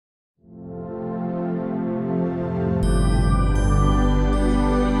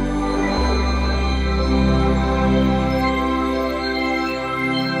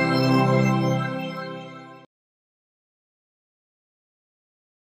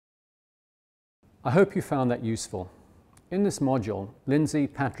I hope you found that useful. In this module, Lindsay,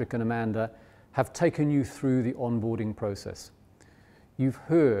 Patrick and Amanda have taken you through the onboarding process. You've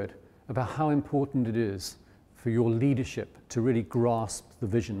heard about how important it is for your leadership to really grasp the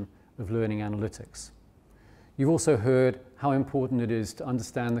vision of learning analytics. You've also heard how important it is to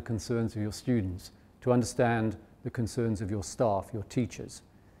understand the concerns of your students, to understand the concerns of your staff, your teachers.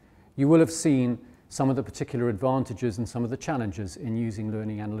 You will have seen some of the particular advantages and some of the challenges in using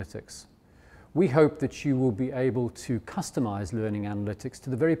learning analytics. We hope that you will be able to customize learning analytics to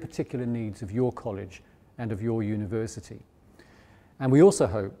the very particular needs of your college and of your university. And we also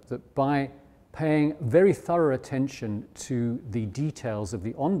hope that by paying very thorough attention to the details of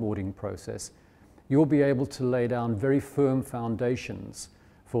the onboarding process, you'll be able to lay down very firm foundations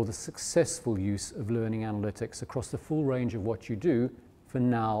for the successful use of learning analytics across the full range of what you do from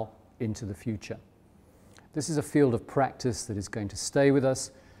now into the future. This is a field of practice that is going to stay with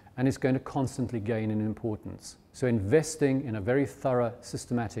us and is going to constantly gain in importance. So investing in a very thorough,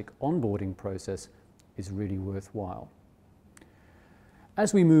 systematic onboarding process is really worthwhile.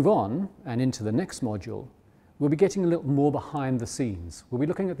 As we move on and into the next module, we'll be getting a little more behind the scenes. We'll be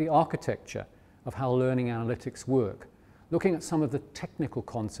looking at the architecture of how learning analytics work, looking at some of the technical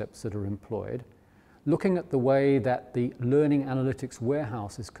concepts that are employed, looking at the way that the learning analytics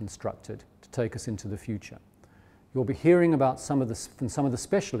warehouse is constructed to take us into the future. You'll be hearing about from some of the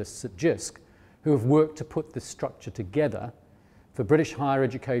specialists at Jisc who have worked to put this structure together for British higher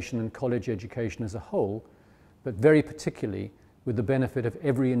education and college education as a whole, but very particularly with the benefit of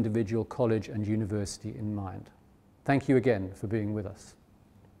every individual college and university in mind. Thank you again for being with us.